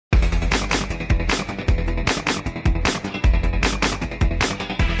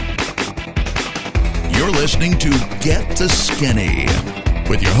You're listening to Get the Skinny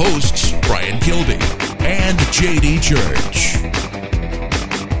with your hosts, Brian Kilby and JD Church.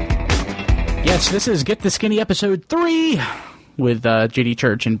 Yes, this is Get the Skinny episode 3 with JD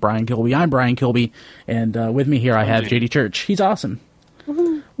Church and Brian Kilby. I'm Brian Kilby, and with me here I have JD Church. He's awesome.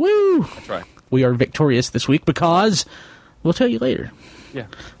 Woo! Woo! That's right. We are victorious this week because we'll tell you later. Yeah.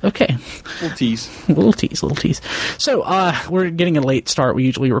 Okay. Little tease. Little tease. So, we're getting a late start. We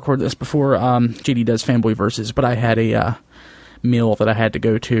usually record this before JD does Fanboy Versus, but I had a meal that I had to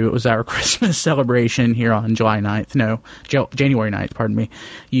go to. It was our Christmas celebration here on January 9th, pardon me.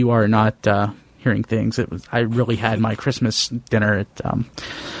 You are not hearing things. I really had my Christmas dinner at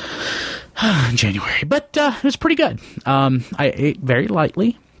January, but it was pretty good. I ate very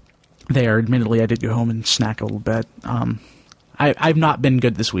lightly there. Admittedly, I did go home and snack a little bit. I've not been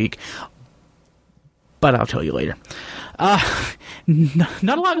good this week, but I'll tell you later. Not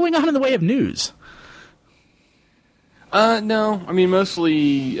a lot going on in the way of news. No. I mean,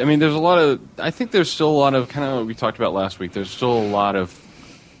 mostly, there's a lot of, I think there's still a lot of, kind of what we talked about last week, there's still a lot of,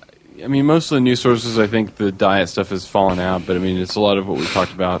 most of the news sources, I think the diet stuff has fallen out, but it's a lot of what we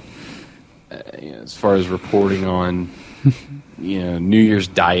talked about as far as reporting on, New Year's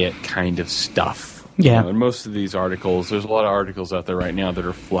diet kind of stuff. Yeah. And most of these articles, there's a lot of articles out there right now that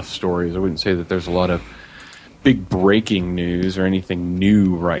are fluff stories. I wouldn't say that there's a lot of big breaking news or anything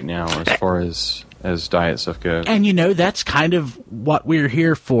new right now as far as diet stuff goes. And that's kind of what we're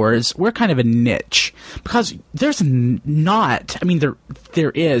here for, is we're kind of a niche, because there's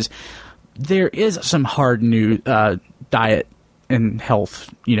there is some hard new diet and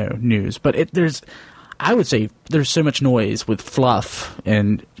health news, but I would say there's so much noise with fluff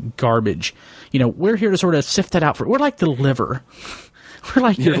and garbage. We're here to sort of sift that out. We're like the liver. We're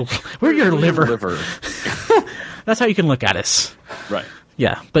like your liver. That's how you can look at us. Right.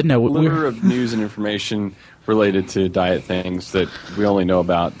 Yeah, but no. Liver of news and information related to diet things that we only know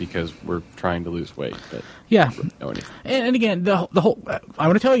about because we're trying to lose weight. But yeah. Know anything. And again, the whole. I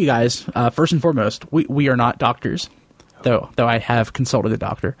want to tell you guys, first and foremost, we are not doctors, though I have consulted a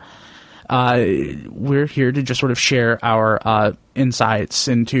doctor. We're here to just sort of share our insights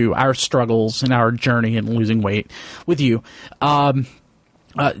into our struggles and our journey in losing weight with you.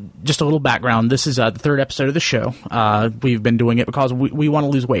 Just a little background. This is the third episode of the show. We've been doing it because we want to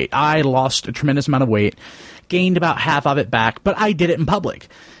lose weight. I lost a tremendous amount of weight, gained about half of it back, but I did it in public.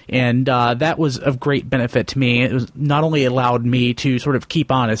 And that was of great benefit to me. It was not only allowed me to sort of keep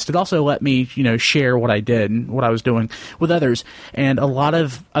honest, it also let me, share what I did and what I was doing with others. And a lot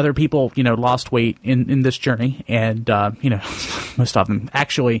of other people, lost weight in this journey. And, most of them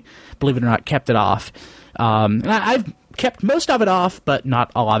actually, believe it or not, kept it off. And I've kept most of it off, but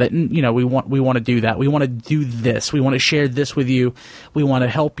not all of it. And, we want to do that. We want to do this. We want to share this with you. We want to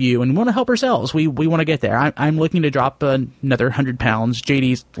help you, and we want to help ourselves. We want to get there. I'm looking to drop another 100 pounds.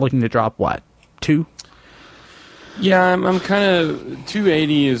 JD's looking to drop what? 2? Yeah, I'm kind of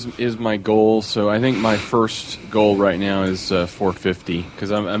 280 is my goal. So I think my first goal right now is 450, because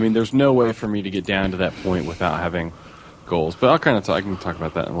there's no way for me to get down to that point without having goals. But I can talk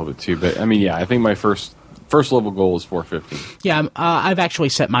about that in a little bit too. But I think my first level goal is 450. Yeah, I've actually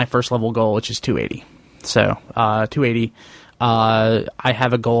set my first level goal, which is 280. So 280. I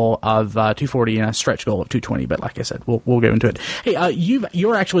have a goal of 240 and a stretch goal of 220. But like I said, we'll go into it. Hey,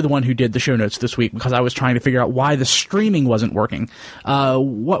 you're actually the one who did the show notes this week, because I was trying to figure out why the streaming wasn't working.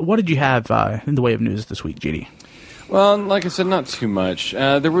 What did you have in the way of news this week, JD? Well, like I said, not too much.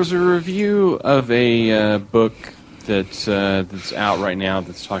 There was a review of a book that's out right now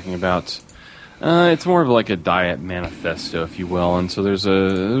that's talking about. It's more of like a diet manifesto, if you will, and so there was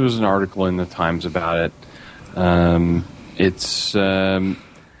an article in the Times about it. It's I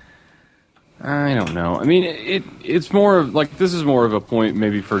don't know. It's more of like, this is more of a point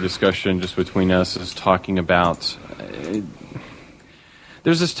maybe for discussion just between us, is talking about.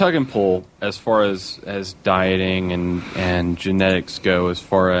 There's this tug and pull as far as dieting and genetics go, as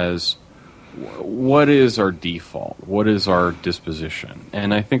far as what is our default? What is our disposition?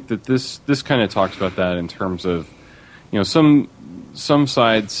 And I think that this kind of talks about that in terms of, some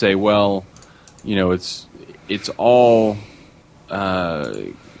sides say, well, it's all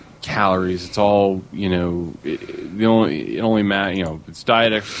calories. It's all, it's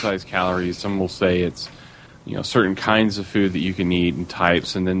diet, exercise, calories. Some will say it's, certain kinds of food that you can eat and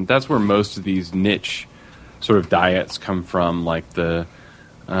types. And then that's where most of these niche sort of diets come from, like the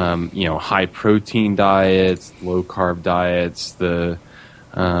high protein diets, low carb diets, the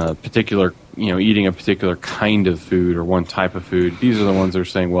particular, eating a particular kind of food or one type of food. These are the ones that are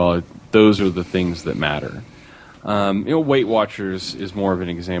saying, well, those are the things that matter. Weight Watchers is more of an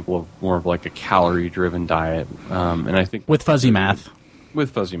example of more of like a calorie-driven diet, and I think with fuzzy math.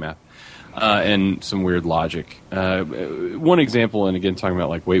 With fuzzy math. And some weird logic. One example, and again talking about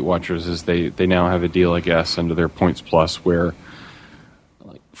like Weight Watchers, is they now have a deal, I guess, under their Points Plus where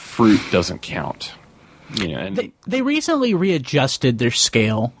like fruit doesn't count. And they recently readjusted their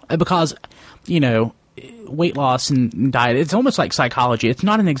scale because, weight loss and diet, it's almost like psychology. It's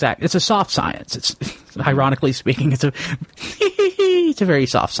not it's a soft science. It's ironically speaking, it's a very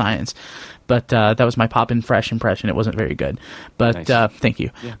soft science. But that was my Poppin' Fresh impression. It wasn't very good, but nice. Thank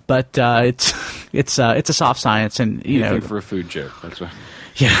you. Yeah. But it's a soft science, and for a food joke. That's why.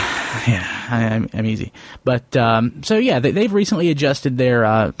 Yeah, I'm easy. But they've recently adjusted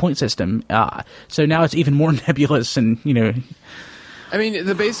their point system, so now it's even more nebulous, and I mean,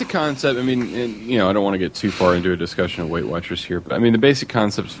 the basic concept. I mean, I don't want to get too far into a discussion of Weight Watchers here, but I mean, the basic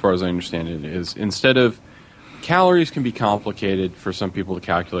concept, as far as I understand it, is instead of calories can be complicated for some people to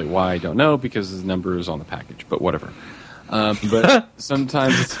calculate. Why, I don't know, because the number is on the package, but whatever. But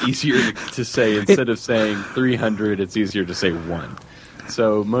sometimes it's easier to say, instead of saying 300, it's easier to say 1.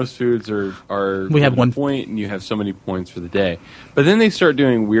 So most foods are we have 1 point, and you have so many points for the day. But then they start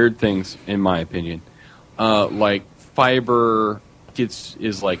doing weird things, in my opinion. Like fiber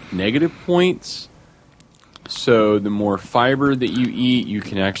is like negative points. So the more fiber that you eat, you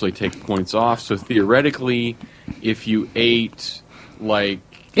can actually take points off. So theoretically, if you ate like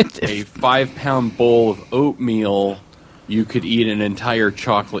a 5-pound bowl of oatmeal, you could eat an entire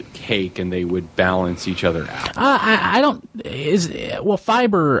chocolate cake and they would balance each other out.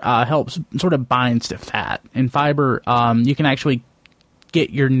 Fiber helps, sort of binds to fat. And fiber, you can actually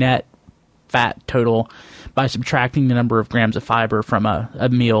get your net fat total by subtracting the number of grams of fiber from a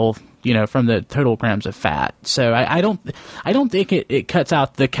meal, from the total grams of fat. So I don't think it cuts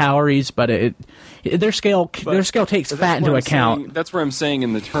out the calories, but their scale takes fat into account. That's where I'm saying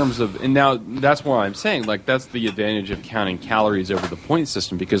in the terms of, and now that's why I'm saying, like, that's the advantage of counting calories over the point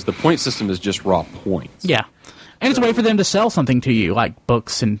system, because the point system is just raw points. Yeah. And it's a way for them to sell something to you, like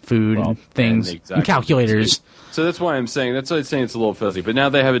books and food and things and calculators. So that's why I'm saying it's a little fuzzy. But now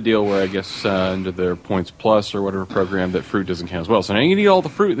they have a deal where I guess under their Points Plus or whatever program that fruit doesn't count as well. So now you can eat all the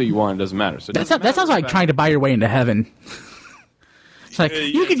fruit that you want. It doesn't matter. So that sounds like trying to buy your way into heaven. It's like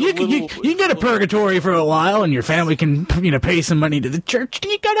you can go to purgatory for a while, and your family can pay some money to the church,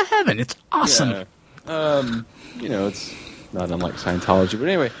 and you go to heaven. It's awesome. Yeah. It's not unlike Scientology, but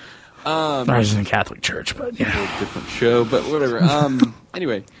anyway. I was in the Catholic Church, but different show, but whatever.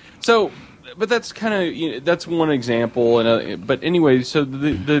 Anyway, so. But that's kind of that's one example, but anyway, so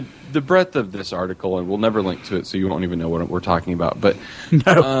the breadth of this article, and we'll never link to it, so you won't even know what we're talking about. But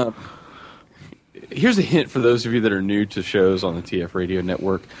here's a hint for those of you that are new to shows on the TF Radio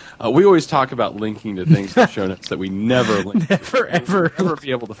Network. We always talk about linking to things in the show notes that we never link. Never ever. You'll never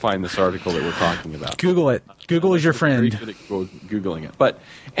be able to find this article that we're talking about. Google it. Google is your friend. Very good at Googling it. But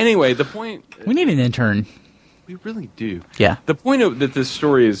anyway, the point. We need an intern. We really do. Yeah. The point that this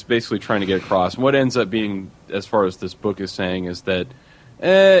story is basically trying to get across, and what ends up being, as far as this book is saying, is that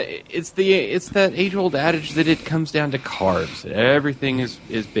it's that age-old adage that it comes down to carbs. Everything is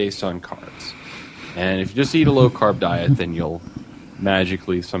based on carbs, and if you just eat a low-carb diet, then you'll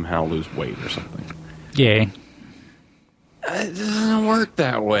magically somehow lose weight or something. Yay. It doesn't work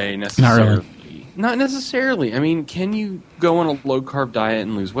that way necessarily. Not really. Not necessarily. I mean, can you go on a low-carb diet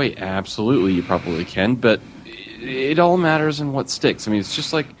and lose weight? Absolutely, you probably can, but it all matters in what sticks. I mean, it's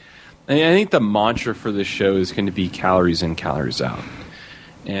just like, I think the mantra for this show is going to be calories in, calories out.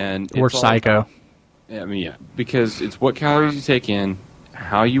 And or psycho. because it's what calories you take in,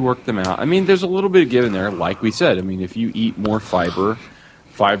 how you work them out. I mean, there's a little bit of give in there, like we said. I mean, if you eat more fiber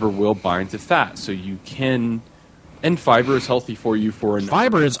will bind to fat. So you can, and fiber is healthy for you for a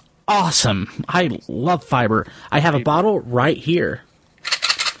Fiber is awesome. I love fiber. I have a bottle right here.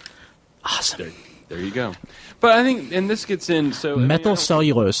 Awesome. There you go. But I think, and this gets in, so...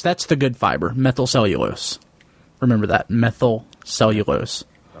 Methylcellulose. That's the good fiber. Methylcellulose. Remember that. Methylcellulose.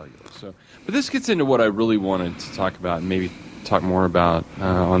 So, but this gets into what I really wanted to talk about, and maybe talk more about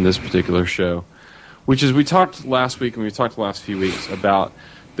on this particular show, which is we talked last week, and we talked the last few weeks about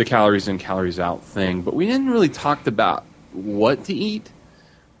the calories in, calories out thing, but we didn't really talk about what to eat.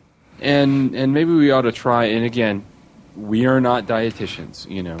 And maybe we ought to try, and again, we are not dietitians,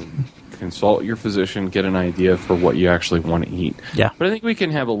 consult your physician, get an idea for what you actually want to eat. Yeah. But I think we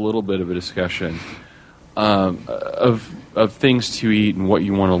can have a little bit of a discussion of things to eat and what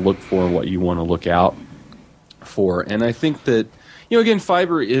you want to look for and what you want to look out for. And I think that, again,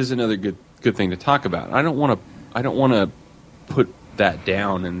 fiber is another good thing to talk about. I don't want to put that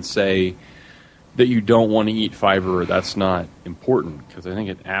down and say, that you don't want to eat fiber or that's not important, because I think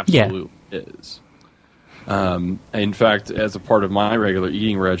it absolutely is. In fact, as a part of my regular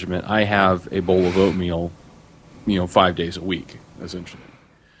eating regimen, I have a bowl of oatmeal, 5 days a week, essentially.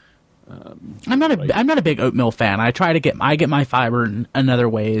 I'm not a big oatmeal fan. I get my fiber in other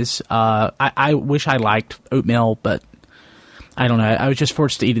ways. I wish I liked oatmeal, but I don't know. I was just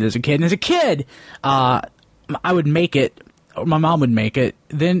forced to eat it as a kid. And as a kid, I would make it. Or my mom would make it.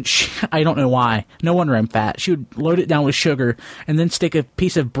 Then I don't know why. No wonder I'm fat. She would load it down with sugar and then stick a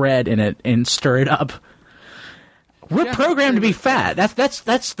piece of bread in it and stir it up. We're programmed to be fat.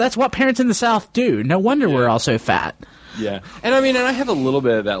 That's what parents in the South do. No wonder we're all so fat. Yeah, and I have a little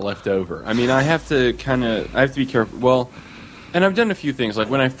bit of that left over. I have to be careful. Well, and I've done a few things. Like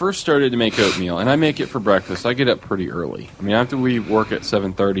when I first started to make oatmeal, and I make it for breakfast, I get up pretty early. After we work at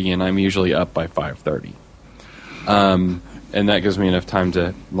 7:30, and I'm usually up by 5:30. And that gives me enough time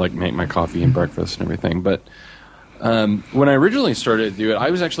to make my coffee and breakfast and everything. But when I originally started to do it, I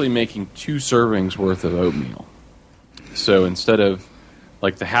was actually making 2 servings worth of oatmeal. So instead of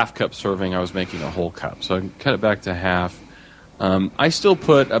the half cup serving, I was making a whole cup. So I cut it back to half. I still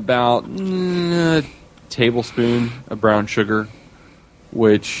put about a tablespoon of brown sugar,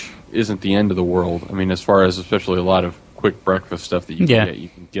 which isn't the end of the world. As far as especially a lot of quick breakfast stuff that you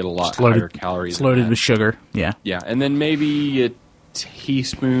can get a lot higher calories. It's loaded with sugar. Yeah. Yeah, and then maybe a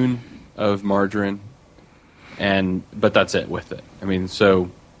teaspoon of margarine, but that's it with it.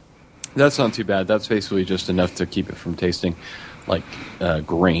 So that's not too bad. That's basically just enough to keep it from tasting like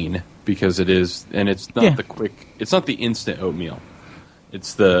grain, because it is, and it's not the quick. It's not the instant oatmeal.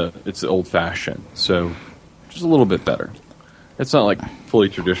 It's the old fashioned. So just a little bit better. It's not like fully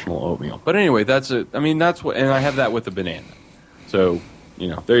traditional oatmeal. But anyway, that's it. That's what, and I have that with a banana. So,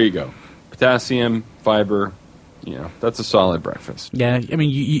 there you go. Potassium, fiber, that's a solid breakfast. Yeah,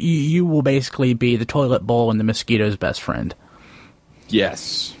 you will basically be the toilet bowl and the mosquito's best friend.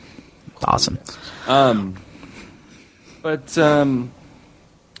 Yes. Awesome. But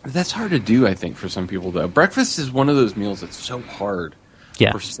that's hard to do, I think, for some people, though. Breakfast is one of those meals that's so hard.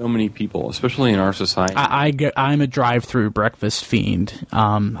 For so many people, especially in our society. I'm a drive-through breakfast fiend.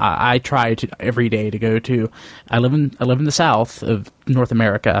 I try to every day to go to. I live in the South of North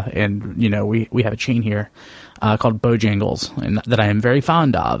America, and we have a chain here called Bojangles, and that I am very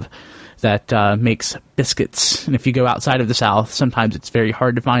fond of. That makes biscuits, and if you go outside of the South, sometimes it's very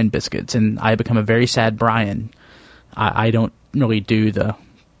hard to find biscuits, and I become a very sad Brian. I don't really do the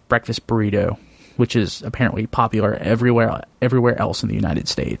breakfast burrito, which is apparently popular everywhere else in the United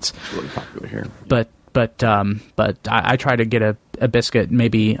States. It's really popular here. But I try to get a biscuit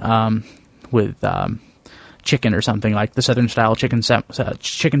maybe with chicken or something, like the Southern style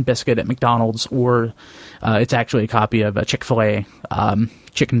chicken biscuit at McDonald's, or it's actually a copy of a Chick-fil-A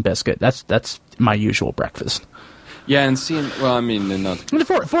chicken biscuit. That's my usual breakfast. Yeah, and seeing, not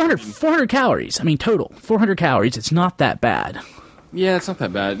 400 calories. Total 400 calories. It's not that bad. Yeah, it's not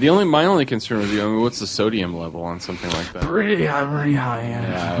that bad. My only concern would be, what's the sodium level on something like that? Pretty high,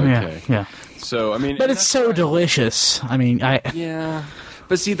 yeah. Yeah, okay. Yeah. So, but it's so delicious. Yeah.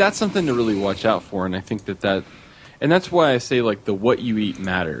 But see, that's something to really watch out for, and I think and that's why I say, the what you eat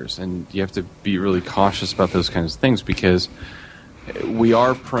matters, and you have to be really cautious about those kinds of things, because we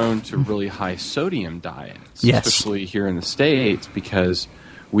are prone to really high sodium diets, especially here in the States, because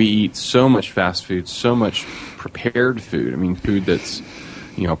we eat so much fast food, so much prepared food. Food that's,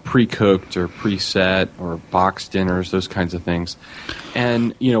 pre-cooked or preset, or box dinners, those kinds of things.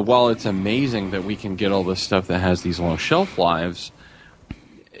 And, while it's amazing that we can get all this stuff that has these long shelf lives,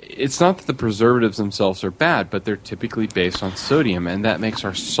 it's not that the preservatives themselves are bad, but they're typically based on sodium, and that makes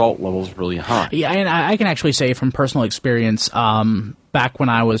our salt levels really high. Yeah, and I can actually say from personal experience, back when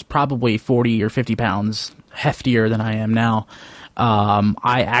I was probably 40 or 50 pounds heftier than I am now,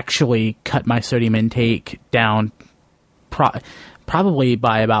 I actually cut my sodium intake down probably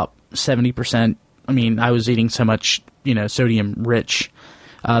by about 70%. I was eating so much, sodium-rich,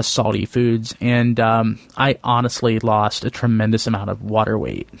 salty foods, and I honestly lost a tremendous amount of water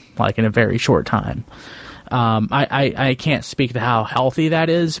weight, in a very short time. I can't speak to how healthy that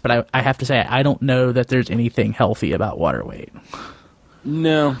is, but I have to say I don't know that there's anything healthy about water weight.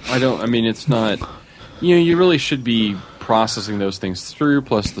 No, I don't. It's not. You really should be processing those things through,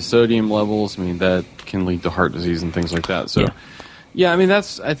 plus the sodium levels. That can lead to heart disease and things like that. So, yeah,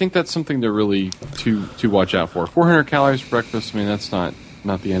 I think that's something to really to watch out for. 400 calories for breakfast. That's not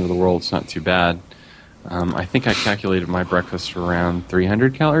the end of the world. It's not too bad. I think I calculated my breakfast for around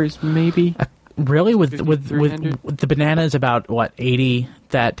 300 calories, maybe. Really, with the bananas, about 80.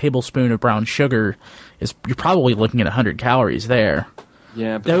 That tablespoon of brown sugar you're probably looking at 100 calories there.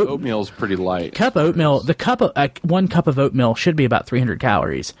 Yeah, but the oatmeal is pretty light. One cup of oatmeal should be about 300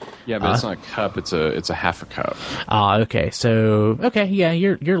 calories. Yeah, but it's not a cup; it's a half a cup. Okay. So yeah,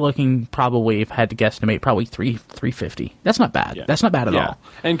 you're looking probably, if I had to guesstimate, probably 350. That's not bad. Yeah. That's not bad at all.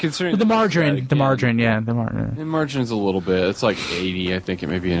 And considering the margarine, the margarine's a little bit. It's like 80. I think it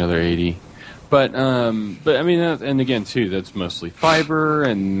may be another 80. But I mean, and again too, that's mostly fiber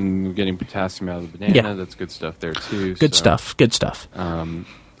and getting potassium out of the banana. Yeah. That's good stuff there too. Good stuff.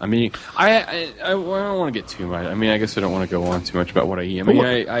 I mean, I don't want to get too much. I mean, I guess I don't want to go on too much about what I eat. I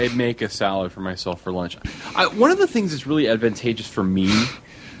mean, I make a salad for myself for lunch. One of the things that's really advantageous for me,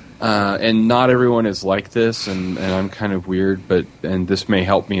 and not everyone is like this, and I'm kind of weird, and this may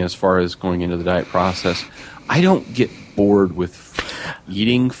help me as far as going into the diet process. I don't get bored with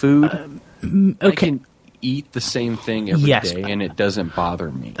eating food. Okay. I can eat the same thing every day, and it doesn't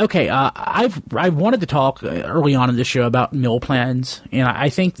bother me. Okay, I've wanted to talk early on in the show about meal plans, and I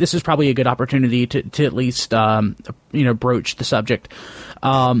think this is probably a good opportunity to at least broach the subject.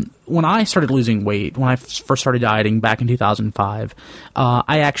 When I started losing weight, when I first started dieting back in 2005,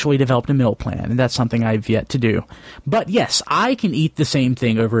 I actually developed a meal plan, and that's something I've yet to do. But yes, I can eat the same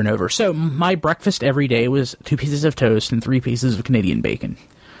thing over and over. So my breakfast every day was 2 pieces of toast and 3 pieces of Canadian bacon,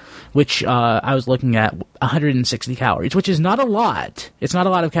 which I was looking at 160 calories, which is not a lot. It's not a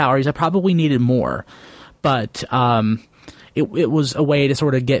lot of calories. I probably needed more, but it was a way to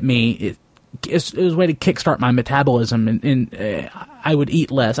sort of get me. It was a way to kickstart my metabolism, and I would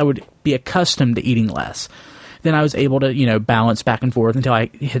eat less. I would be accustomed to eating less. Then I was able to balance back and forth until I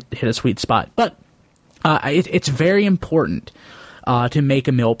hit a sweet spot. But it's very important to make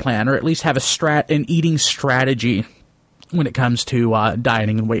a meal plan, or at least have an eating strategy when it comes to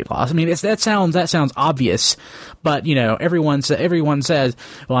dieting and weight loss. I mean, that sounds obvious, but everyone says,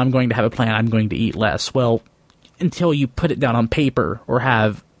 "Well, I'm going to have a plan. I'm going to eat less." Well, until you put it down on paper or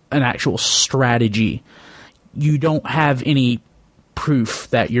have an actual strategy, you don't have any proof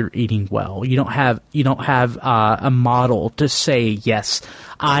that you're eating well. You don't have a model to say, "Yes,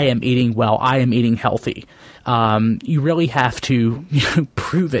 I am eating well. I am eating healthy." You really have to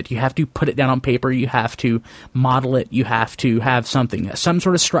prove it. You have to put it down on paper. You have to model it. You have to have some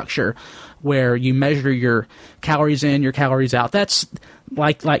sort of structure where you measure your calories in, your calories out. That's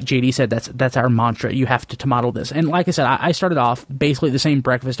like JD said, that's our mantra. You have to model this. And like I said, I started off basically the same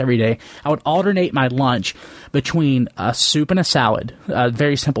breakfast every day. I would alternate my lunch between a soup and a salad, a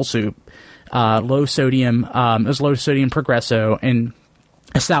very simple soup, low sodium, it was low sodium Progresso, and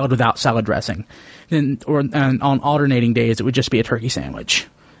a salad without salad dressing. And on alternating days, it would just be a turkey sandwich.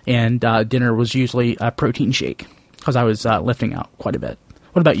 And dinner was usually a protein shake, because I was lifting out quite a bit.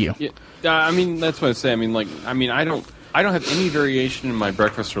 What about you? Yeah, I mean, that's what I say. I don't have any variation in my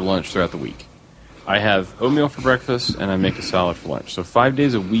breakfast or lunch throughout the week. I have oatmeal for breakfast, and I make a salad for lunch. So 5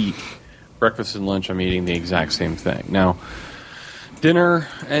 days a week, breakfast and lunch, I'm eating the exact same thing. Now, dinner,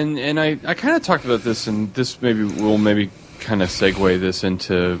 and I kind of talked about this, and this maybe kind of segue this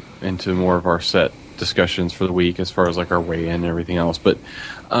into more of our set discussions for the week as far as like our weigh-in and everything else. But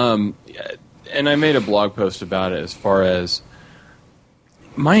and I made a blog post about it as far as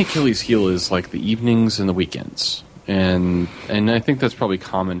my Achilles heel is like the evenings and the weekends. And I think that's probably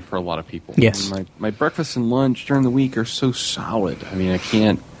common for a lot of people. Yes. My breakfast and lunch during the week are so solid. I mean,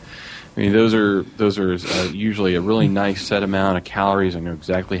 those are usually a really nice set amount of calories. I know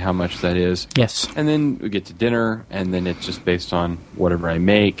exactly how much that is. Yes. And then we get to dinner, and then it's just based on whatever I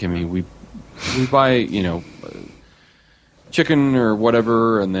make. I mean, we buy, chicken or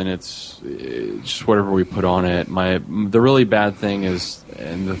whatever, and then it's just whatever we put on it. The really bad thing is,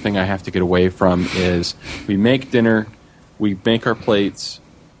 and the thing I have to get away from is, we make dinner, we make our plates,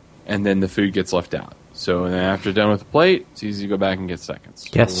 and then the food gets left out. So then after done with the plate, it's easy to go back and get seconds.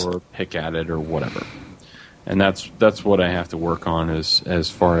 Yes. Or pick at it or whatever. And that's what I have to work on as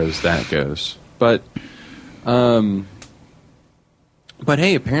far as that goes. But hey,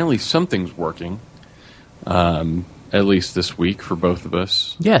 apparently something's working. At least this week for both of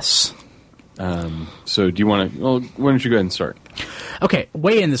us. Yes. So do you want to... Well, why don't you go ahead and start? Okay,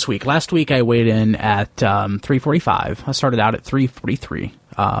 weigh in this week. Last week I weighed in at 345. I started out at 343.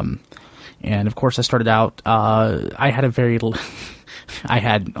 And of course I started out... I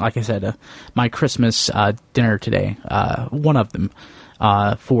had like I said, my Christmas dinner today. One of them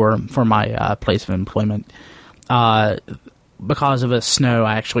for my place of employment. Because of a snow,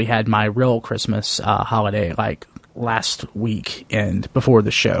 I actually had my real Christmas holiday like last week and before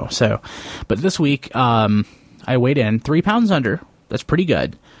the show. So, but this week I weighed in 3 pounds under. That's pretty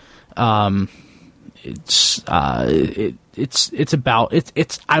good. it's about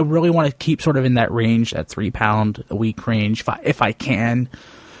I really want to keep sort of in that range, that 3 pound a week range, if I can.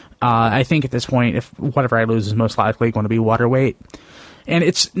 I think at this point, if whatever I lose is most likely going to be water weight, and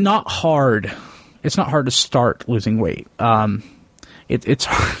it's not hard. It's not hard to start losing weight. It's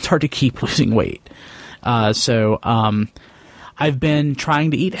hard to keep losing weight. So I've been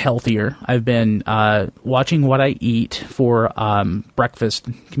trying to eat healthier. I've been watching what I eat for breakfast,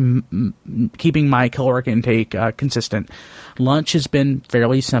 keeping my caloric intake consistent. Lunch has been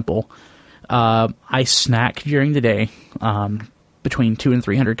fairly simple. I snack during the day, between 200 and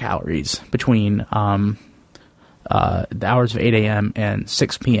 300 calories between the hours of 8 a.m. and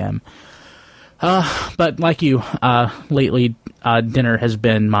 6 p.m. But like you, lately, dinner has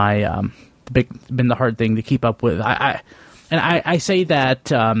been been the hard thing to keep up with. I say that,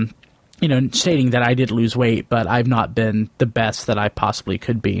 stating that I did lose weight, but I've not been the best that I possibly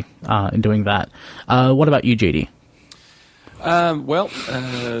could be in doing that. What about you, JD?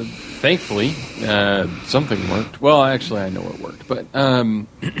 Thankfully, something worked. Well, actually, I know it worked. But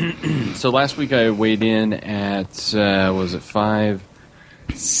so last week I weighed in at, was it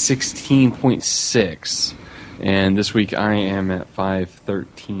 516.6, and this week I am at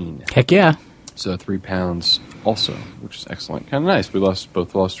 513. Heck yeah! So 3 pounds also, which is excellent. Kind of nice. We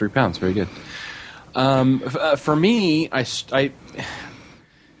both lost 3 pounds. Very good. For me, I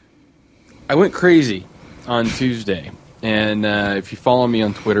went crazy on Tuesday. And if you follow me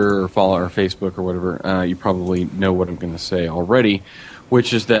on Twitter or Facebook or whatever, you probably know what I'm going to say already,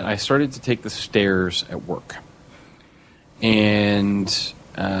 which is that I started to take the stairs at work. And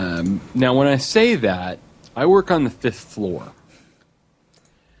now when I say that, I work on the 5th floor.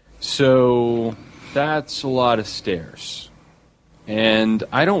 So that's a lot of stairs. And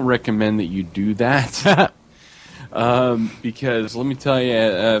I don't recommend that you do that. Because let me tell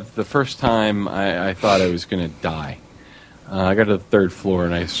you, the first time I thought I was going to die. I got to the 3rd floor,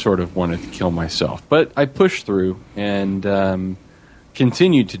 and I sort of wanted to kill myself. But I pushed through and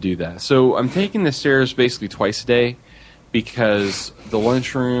continued to do that. So I'm taking the stairs basically twice a day because the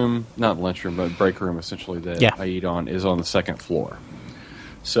break room essentially that I eat on is on the 2nd floor.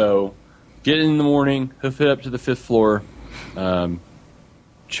 So get in the morning, hoof it up to the 5th floor,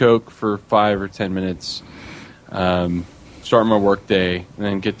 choke for 5 or 10 minutes, start my work day, and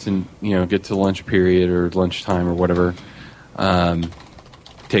then get to lunch period or lunchtime or whatever.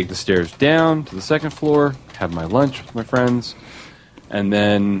 Take the stairs down to the 2nd floor, have my lunch with my friends, and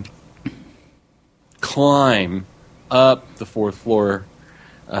then climb up the 4th floor,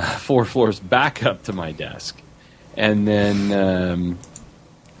 4 floors back up to my desk, and then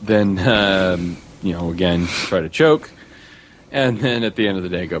again try to choke, and then at the end of the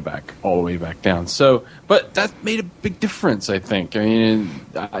day go back all the way back down. So, but that made a big difference, I think. I mean,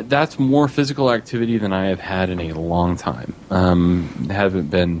 that's more physical activity than I have had in a long time. Haven't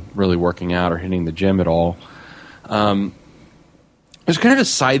been really working out or hitting the gym at all. There's kind of a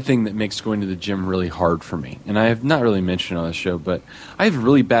side thing that makes going to the gym really hard for me, and I have not really mentioned on this show, but I have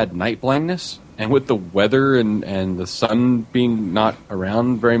really bad night blindness, and with the weather and the sun being not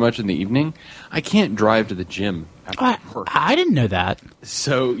around very much in the evening, I can't drive to the gym. I didn't know that.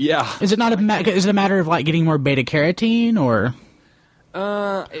 So yeah, is it not is it a matter of like getting more beta carotene or?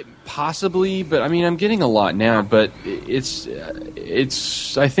 Possibly, but I mean, I'm getting a lot now. But it's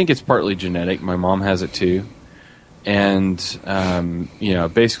I think it's partly genetic. My mom has it too, and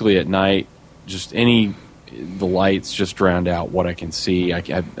basically at night, just the lights just drowned out what I can see. I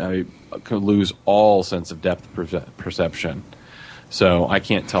could lose all sense of depth perception. So I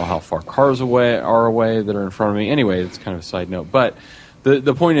can't tell how far cars are away that are in front of me. Anyway, it's kind of a side note. But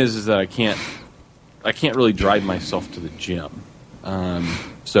the point is that I can't really drive myself to the gym.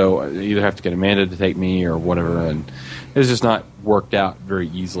 So I either have to get Amanda to take me or whatever, and it's just not worked out very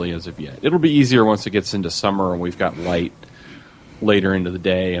easily as of yet. It'll be easier once it gets into summer and we've got light later into the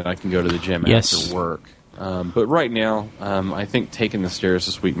day and I can go to the gym after work. But right now, I think taking the stairs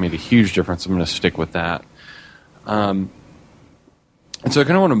this week made a huge difference. I'm going to stick with that. And so I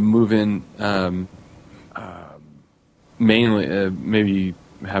kind of want to move in, mainly, maybe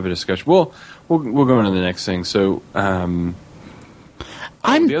have a discussion. We'll go into the next thing. So, the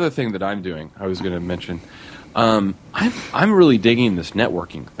other thing that I'm doing, I was going to mention, I'm really digging this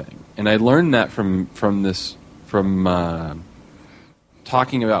networking thing, and I learned that from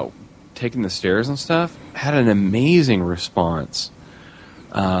talking about taking the stairs and stuff. Had an amazing response.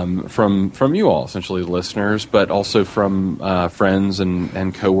 From you all, essentially the listeners, but also from friends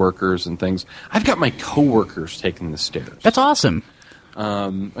and coworkers and things. I've got my coworkers taking the stairs. That's awesome.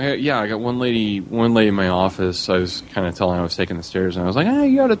 I got one lady in my office. I was kind of telling her I was taking the stairs, and I was like, "Hey,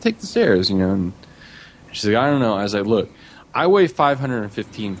 you ought to take the stairs," and She's like, I don't know. I was like, look, I weigh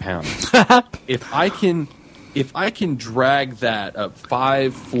 515 pounds. If I can drag that up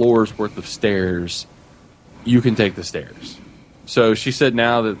 5 floors worth of stairs, you can take the stairs. So she said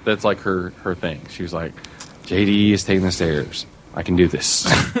now that's like her thing. She was like, JD is taking the stairs. I can do this.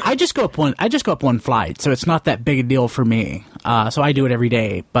 I just go up one flight, so it's not that big a deal for me. So I do it every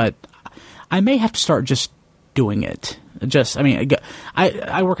day, but I may have to start just doing it.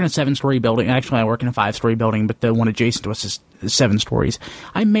 I work in a 7-story building. Actually, I work in a 5-story building, but the one adjacent to us is 7 stories.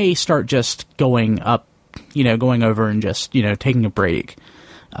 I may start just going up, going over and just, taking a break,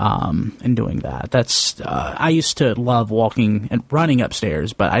 and doing that. That's, I used to love walking and running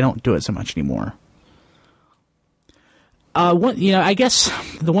upstairs, but I don't do it so much anymore. I guess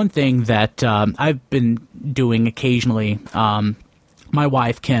the one thing that, I've been doing occasionally, my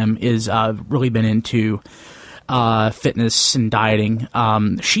wife, Kim, is, really been into, fitness and dieting.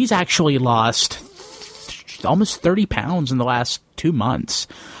 She's actually lost almost 30 pounds in the last 2 months.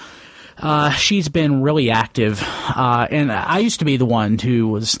 She's been really active, and I used to be the one who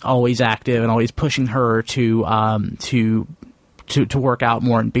was always active and always pushing her to work out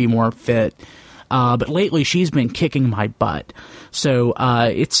more and be more fit. But lately she's been kicking my butt. So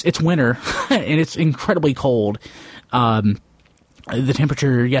it's winter and it's incredibly cold. The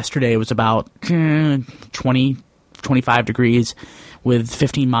temperature yesterday was about 20, 25 degrees with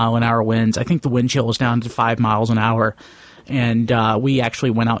 15-mile-an-hour winds. I think the wind chill was down to 5 miles an hour. And we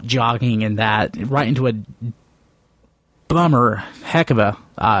actually went out jogging in that, right into a bummer, heck of a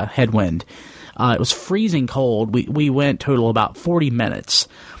headwind. It was freezing cold. We went total about 40 minutes.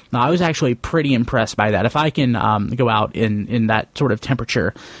 Now, I was actually pretty impressed by that. If I can go out in that sort of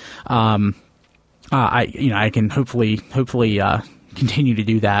temperature, I can hopefully continue to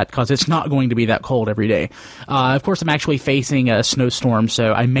do that, because it's not going to be that cold every day. Of course, I'm actually facing a snowstorm,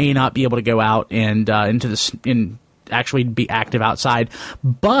 so I may not be able to go out and actually be active outside.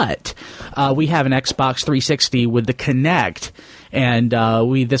 But we have an Xbox 360 with the Kinect, and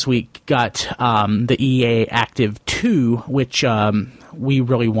we this week got the EA Active 2, which we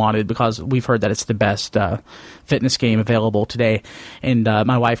really wanted because we've heard that it's the best fitness game available today. And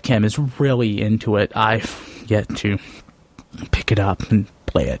my wife, Kim, is really into it. I've yet to pick it up and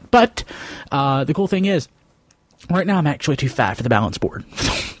play it. But the cool thing is, right now I'm actually too fat for the balance board.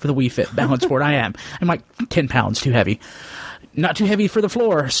 For the Wii Fit balance board, I'm like 10 pounds too heavy. Not too heavy for the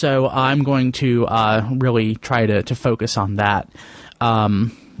floor, so I'm going to really try to focus on that,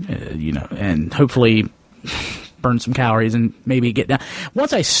 and hopefully burn some calories and maybe get down.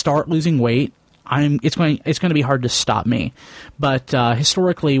 Once I start losing weight, it's going to be hard to stop me. But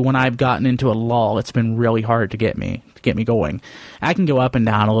historically, when I've gotten into a lull, it's been really hard to get me going. I can go up and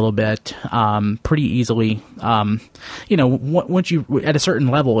down a little bit pretty easily. Once you at a certain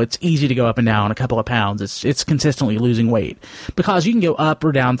level, it's easy to go up and down a couple of pounds. It's consistently losing weight, because you can go up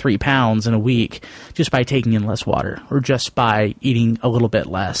or down 3 pounds in a week just by taking in less water or just by eating a little bit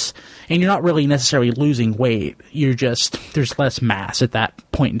less. And you're not really necessarily losing weight. You're just, there's less mass at that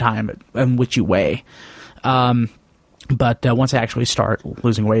point in time in which you weigh. But once I actually start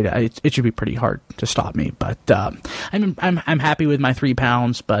losing weight, it should be pretty hard to stop me. But I'm happy with my 3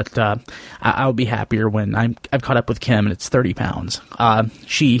 pounds. But I'll be happier when I've caught up with Kim and it's 30 pounds.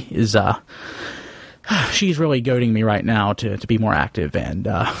 She's really goading me right now to be more active. And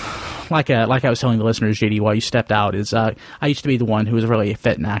like I was telling the listeners, JD, while you stepped out, is I used to be the one who was really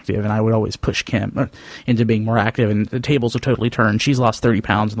fit and active, and I would always push Kim into being more active. And the tables have totally turned. She's lost 30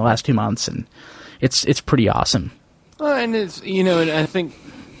 pounds in the last 2 months, and it's pretty awesome. Well, and it's, and I think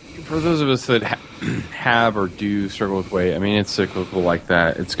for those of us that have or do struggle with weight, I mean, it's cyclical like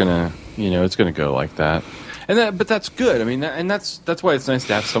that. It's gonna go like that, but that's good. I mean, that's why it's nice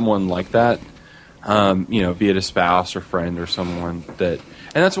to have someone like that. Be it a spouse or friend or someone that,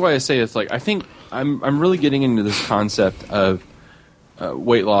 and that's why I say it's like, I think I'm really getting into this concept of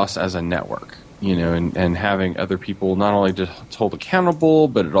weight loss as a network. And having other people not only just hold accountable,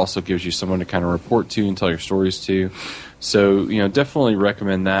 but it also gives you someone to kind of report to and tell your stories to. So, definitely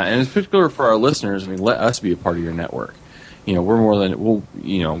recommend that. And in particular for our listeners, let us be a part of your network. We'll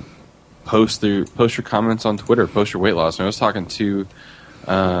post your comments on Twitter, post your weight loss. I was talking to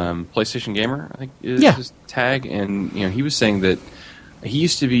PlayStation Gamer, I think is his tag, and he was saying that he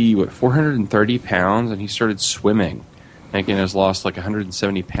used to be 430 pounds, and he started swimming. And has lost like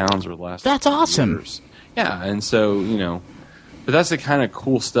 170 pounds over the last. That's awesome. Years. Yeah, and so but that's the kind of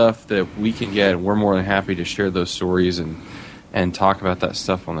cool stuff that we can get. And we're more than happy to share those stories and talk about that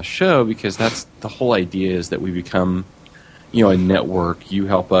stuff on the show, because that's the whole idea, is that we become a network. You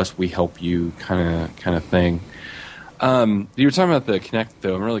help us, we help you, kind of thing. You were talking about the Kinect,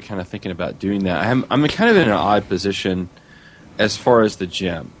 though. I'm really kind of thinking about doing that. I'm kind of in an odd position as far as the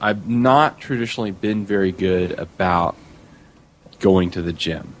gym. I've not traditionally been very good about going to the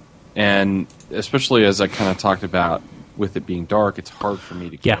gym. And especially as I kind of talked about with it being dark, it's hard for me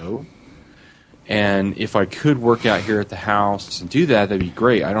to go. And if I could work out here at the house and do that, that'd be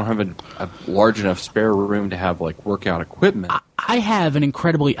great. I don't have a large enough spare room to have like workout equipment. I have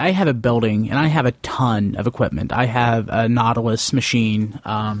a building and I have a ton of equipment. I have a Nautilus machine,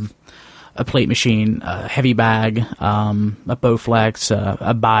 a plate machine, a heavy bag, a Bowflex,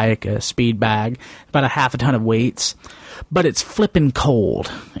 a bike, a speed bag, about a half a ton of weights. But it's flipping cold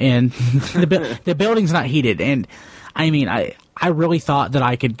and the building's not heated. And I mean, I really thought that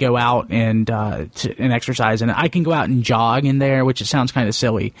I could go out and exercise, and I can go out and jog in there, which it sounds kind of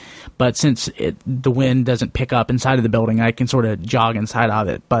silly, but since the wind doesn't pick up inside of the building, I can sort of jog inside of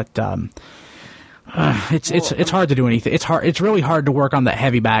it. But it's hard to do anything. It's really hard to work on that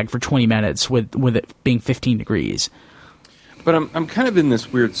heavy bag for 20 minutes with it being 15 degrees. But I'm kind of in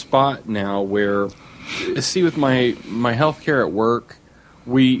this weird spot now where, see, with my healthcare at work,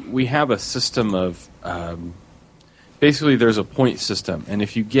 we have a system of. Basically, there's a point system, and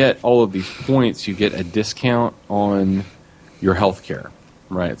if you get all of these points, you get a discount on your health care,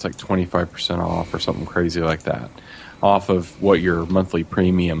 right? It's like 25% off or something crazy like that, off of what your monthly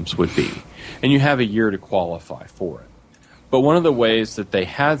premiums would be. And you have a year to qualify for it. But one of the ways that they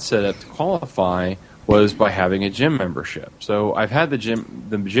had set up to qualify was by having a gym membership. So I've had the gym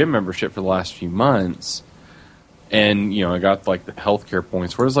membership for the last few months, and, I got, like, the healthcare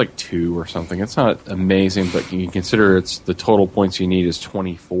points where it's like 2 or something. It's not amazing, but you can consider it's the total points you need is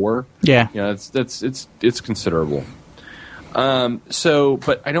 24. Yeah. It's considerable.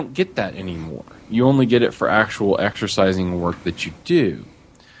 But I don't get that anymore. You only get it for actual exercising work that you do.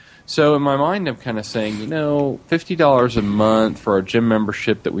 So in my mind, I'm kind of saying, $50 a month for our gym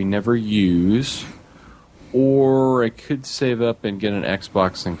membership that we never use, or I could save up and get an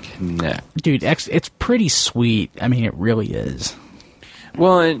Xbox and Kinect. Dude, it's pretty sweet. I mean, it really is.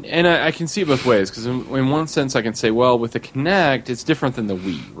 Well, and I can see it both ways, because in one sense I can say, well, with the Kinect, it's different than the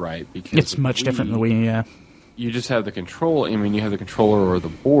Wii, right? Because it's much different than the Wii, yeah. You just have the control. I mean, you have the controller or the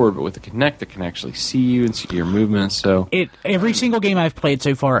board, but with the Kinect, it can actually see you and see your movements. So every single game I've played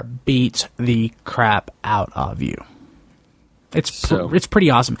so far beats the crap out of you. It's pretty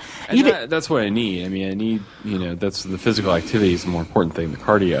awesome. That's what I need. I mean, I need, that's the physical activity is the more important thing, the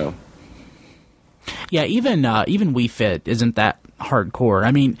cardio. Yeah, even Wii Fit isn't that hardcore.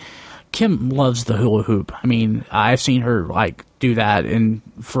 I mean, Kim loves the hula hoop. I mean, I've seen her like do that in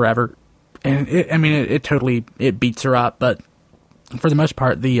forever, and it totally beats her up. But for the most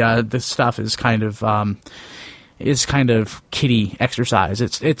part, the stuff is kind of kiddie exercise.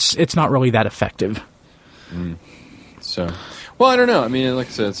 It's not really that effective. So. Well, I don't know. I mean, like I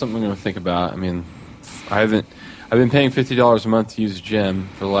said, it's something I'm going to think about. I mean, I've been paying $50 a month to use a gym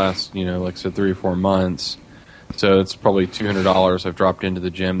for the last, like I said, 3 or 4 months. So it's probably $200 I've dropped into the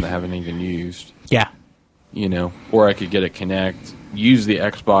gym that I haven't even used. Yeah. Or I could get a Kinect, use the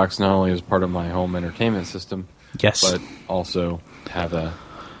Xbox not only as part of my home entertainment system, yes, but also have it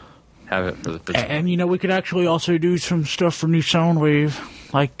for the physical. And we could actually also do some stuff for New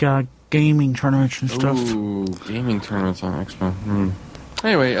Soundwave, like gaming tournaments and stuff. Ooh, gaming tournaments on Xbox.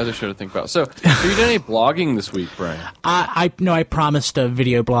 Anyway, other show to think about. So, have you done any blogging this week, Brian? I promised a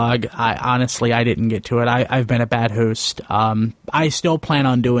video blog. I didn't get to it. I've been a bad host. I still plan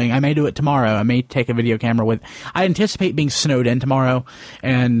on doing. I may do it tomorrow. I may take a video camera with. I anticipate being snowed in tomorrow,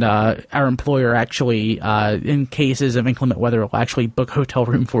 and our employer actually, in cases of inclement weather, will actually book a hotel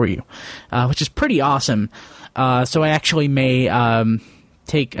room for you, which is pretty awesome. So I actually may.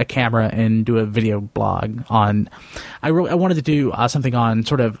 Take a camera and do a video blog on. I wanted to do something on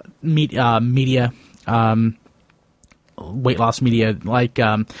sort of media, weight loss media, like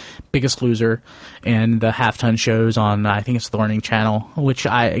Biggest Loser and the Half Ton shows on. I think it's the Learning Channel, which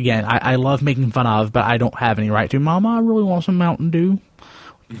I love making fun of, but I don't have any right to. Mama, I really want some Mountain Dew.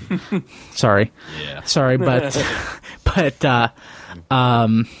 Sorry, but God,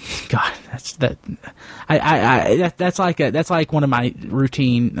 that's like one of my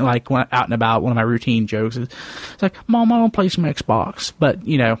routine, like when out and about, one of my routine jokes is, it's like, Mom, I don't play some Xbox, but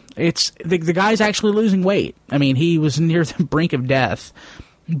it's the guy's actually losing weight. I mean, he was near the brink of death,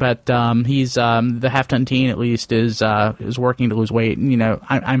 but he's the Half Ton Teen at least is working to lose weight, and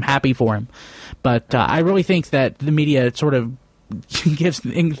I'm happy for him, but I really think that the media sort of gives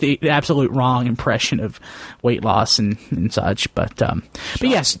the absolute wrong impression of weight loss and such, but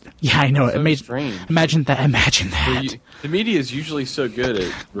yes, I know it. Imagine that. The media is usually so good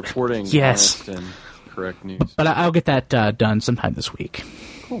at reporting yes. honest and correct news. But I'll get that done sometime this week.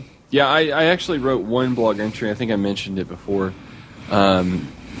 Cool. Yeah, I actually wrote one blog entry. I think I mentioned it before.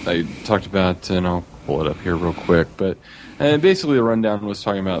 I talked about, and I'll pull it up here real quick, but basically the rundown was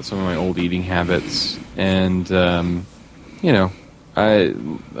talking about some of my old eating habits, and you know, I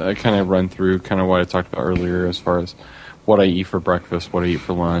kind of run through kind of what I talked about earlier as far as what I eat for breakfast, what I eat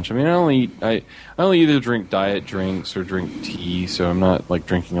for lunch. I mean, I only either drink diet drinks or drink tea, so I'm not like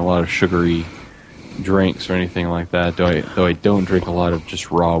drinking a lot of sugary drinks or anything like that. Though I don't drink a lot of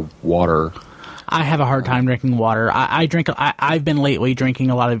just raw water. I have a hard time drinking water. I've been lately drinking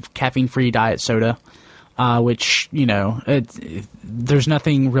a lot of caffeine-free diet soda, which, you know, there's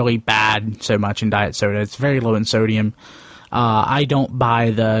nothing really bad so much in diet soda. It's very low in sodium. I don't buy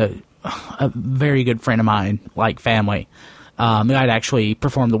a very good friend of mine, like family, I'd actually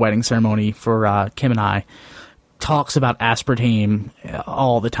performed the wedding ceremony for Kim and I, talks about aspartame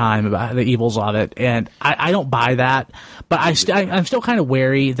all the time, about the evils of it, and I don't buy that, but I'm still kind of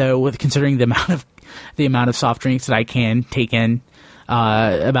wary, though, with considering the amount of soft drinks that I can take in,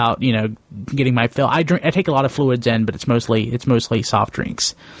 about, you know, getting my fill. I take a lot of fluids in, but it's mostly soft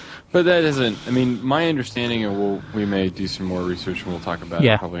drinks. But that isn't, I mean, my understanding, and we may do some more research and we'll talk about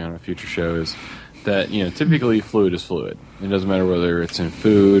it probably on a future show, is that, you know, typically fluid is fluid. It doesn't matter whether it's in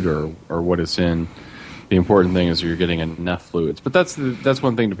food or what it's in. The important thing is you're getting enough fluids. But that's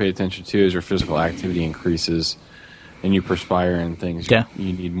one thing to pay attention to, is your physical activity increases and you perspire and things. Yeah.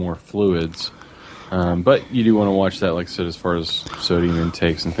 You need more fluids. But you do want to watch that, like I said, as far as sodium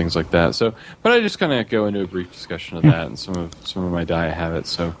intakes and things like that. So, but I just kind of go into a brief discussion of that and some of my diet habits.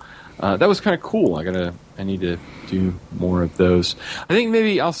 So that was kind of cool. I need to do more of those. I think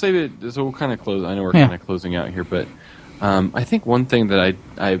maybe I'll save it. So we'll kind of close. I know we're kind of closing out here, but I think one thing that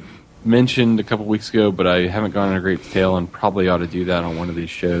I mentioned a couple weeks ago, but I haven't gone into great detail, and probably ought to do that on one of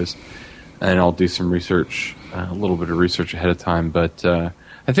these shows. And I'll do some research, a little bit of research ahead of time. But I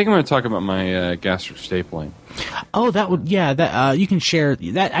think I'm going to talk about my gastric stapling. Oh, that would, you can share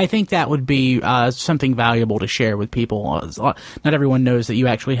that. I think that would be something valuable to share with people. Not everyone knows that you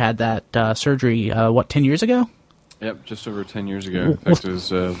actually had that surgery, 10 years ago? Yep, just over 10 years ago. In fact, it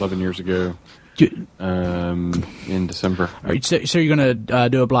was 11 years ago in December. So you're going to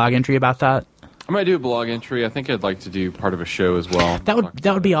do a blog entry about that? I might do a blog entry. I think I'd like to do part of a show as well.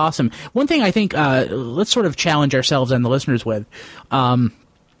 That would be awesome. One thing I think, let's sort of challenge ourselves and the listeners with,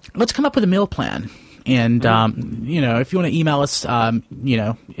 let's come up with a meal plan. And, you know, if you want to email us, you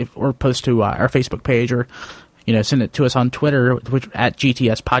know, or post to our Facebook page, or, you know, send it to us on Twitter, which at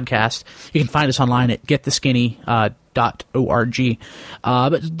GTS Podcast. You can find us online at gettheskinny.org.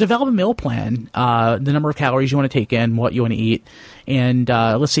 But develop a meal plan, the number of calories you want to take in, what you want to eat, and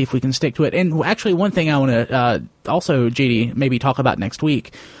let's see if we can stick to it. And actually, one thing I want to also, JD, maybe talk about next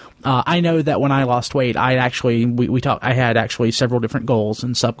week. I know that when I lost weight, I had actually several different goals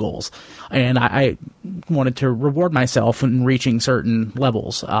and sub goals, and I wanted to reward myself in reaching certain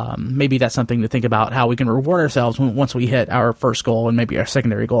levels. Maybe that's something to think about, how we can reward ourselves once we hit our first goal and maybe our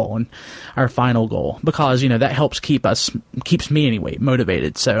secondary goal and our final goal, because, you know, that helps keeps me anyway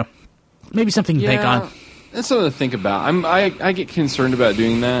motivated. So maybe something to think on. That's something to think about. I get concerned about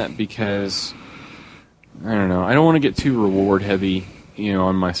doing that because I don't know. I don't want to get too reward heavy, you know,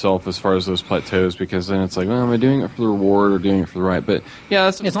 on myself as far as those plateaus, because then it's like, well, am I doing it for the reward or doing it for the right? But yeah,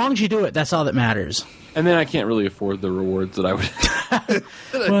 as long as you do it, that's all that matters. And then I can't really afford the rewards that I would,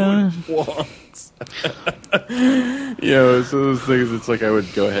 want. You know, so those things, it's like I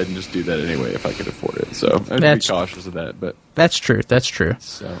would go ahead and just do that anyway if I could afford it. So I'd be cautious of that. But that's true. That's true.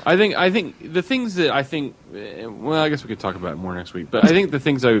 So I think the things that I think, well, I guess we could talk about it more next week. But I think the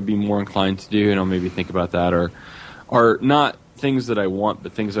things I would be more inclined to do, and I'll maybe think about that, are not things that I want,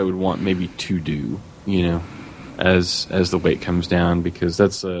 but things I would want maybe to do, you know, as the weight comes down, because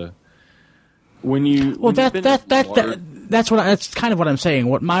that's that's kind of what I'm saying.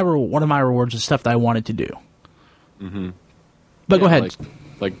 One of my rewards is stuff that I wanted to do. Mm-hmm. But go ahead.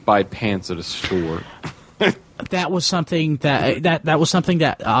 Like buy pants at a store. That was something that was something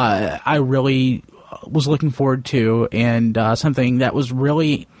that I really was looking forward to, and something that was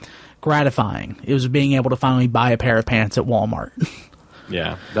really gratifying. It was being able to finally buy a pair of pants at Walmart.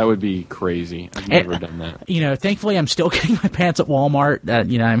 Yeah, that would be crazy. I've never done that. You know, thankfully, I'm still getting my pants at Walmart.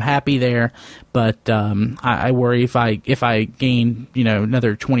 You know, I'm happy there, but I worry if I gain, you know,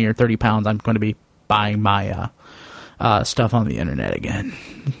 another 20 or 30 pounds, I'm going to be buying my stuff on the internet again.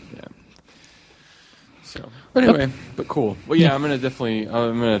 Yeah. So, but anyway, but cool. Well, yeah, I'm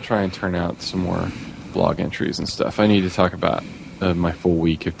gonna try and turn out some more blog entries and stuff. I need to talk about my full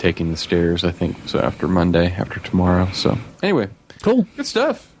week of taking the stairs, I think, so after tomorrow. So anyway, cool. Good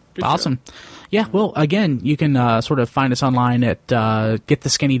stuff. Awesome. Yeah, well, again, you can sort of find us online at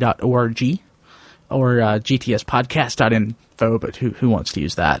gettheskinny.org or gtspodcast.info, but who wants to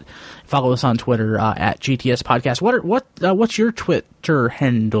use that? Follow us on Twitter at GTS Podcast. What's your Twitter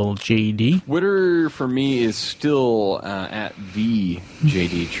handle, JD? Twitter for me is still at the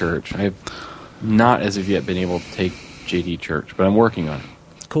JD Church. I have not as of yet been able to take JD Church, but I'm working on it.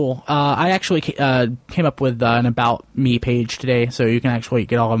 Cool. I actually came up with an About Me page today, so you can actually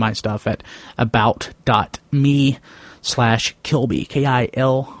get all of my stuff at about.me/Kilby,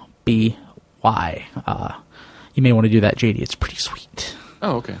 KILBY. You may want to do that, JD. It's pretty sweet.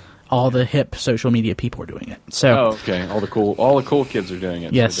 Oh, okay. All the hip social media people are doing it. So, okay. All the cool kids are doing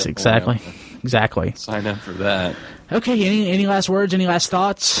it. Yes, so exactly. Sign up for that. Okay. Any last words? Any last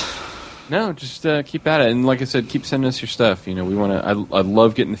thoughts? No, just keep at it, and like I said, keep sending us your stuff. We want to. I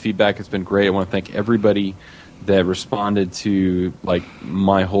love getting the feedback. It's been great. I want to thank everybody that responded to like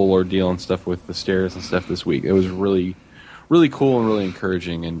my whole ordeal and stuff with the stairs and stuff this week. It was really, really cool and really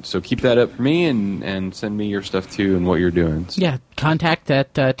encouraging. And so keep that up for me, and send me your stuff too and what you're doing. So. Yeah, contact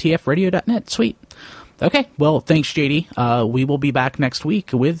at tfradio.net. Sweet. Okay. Well, thanks, JD. We will be back next week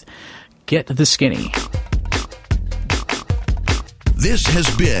with Get the Skinny. This has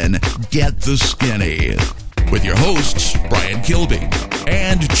been Get the Skinny with your hosts, Brian Kilby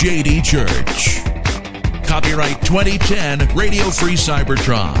and JD Church. Copyright 2010 Radio Free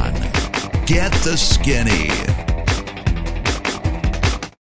Cybertron. Get the Skinny.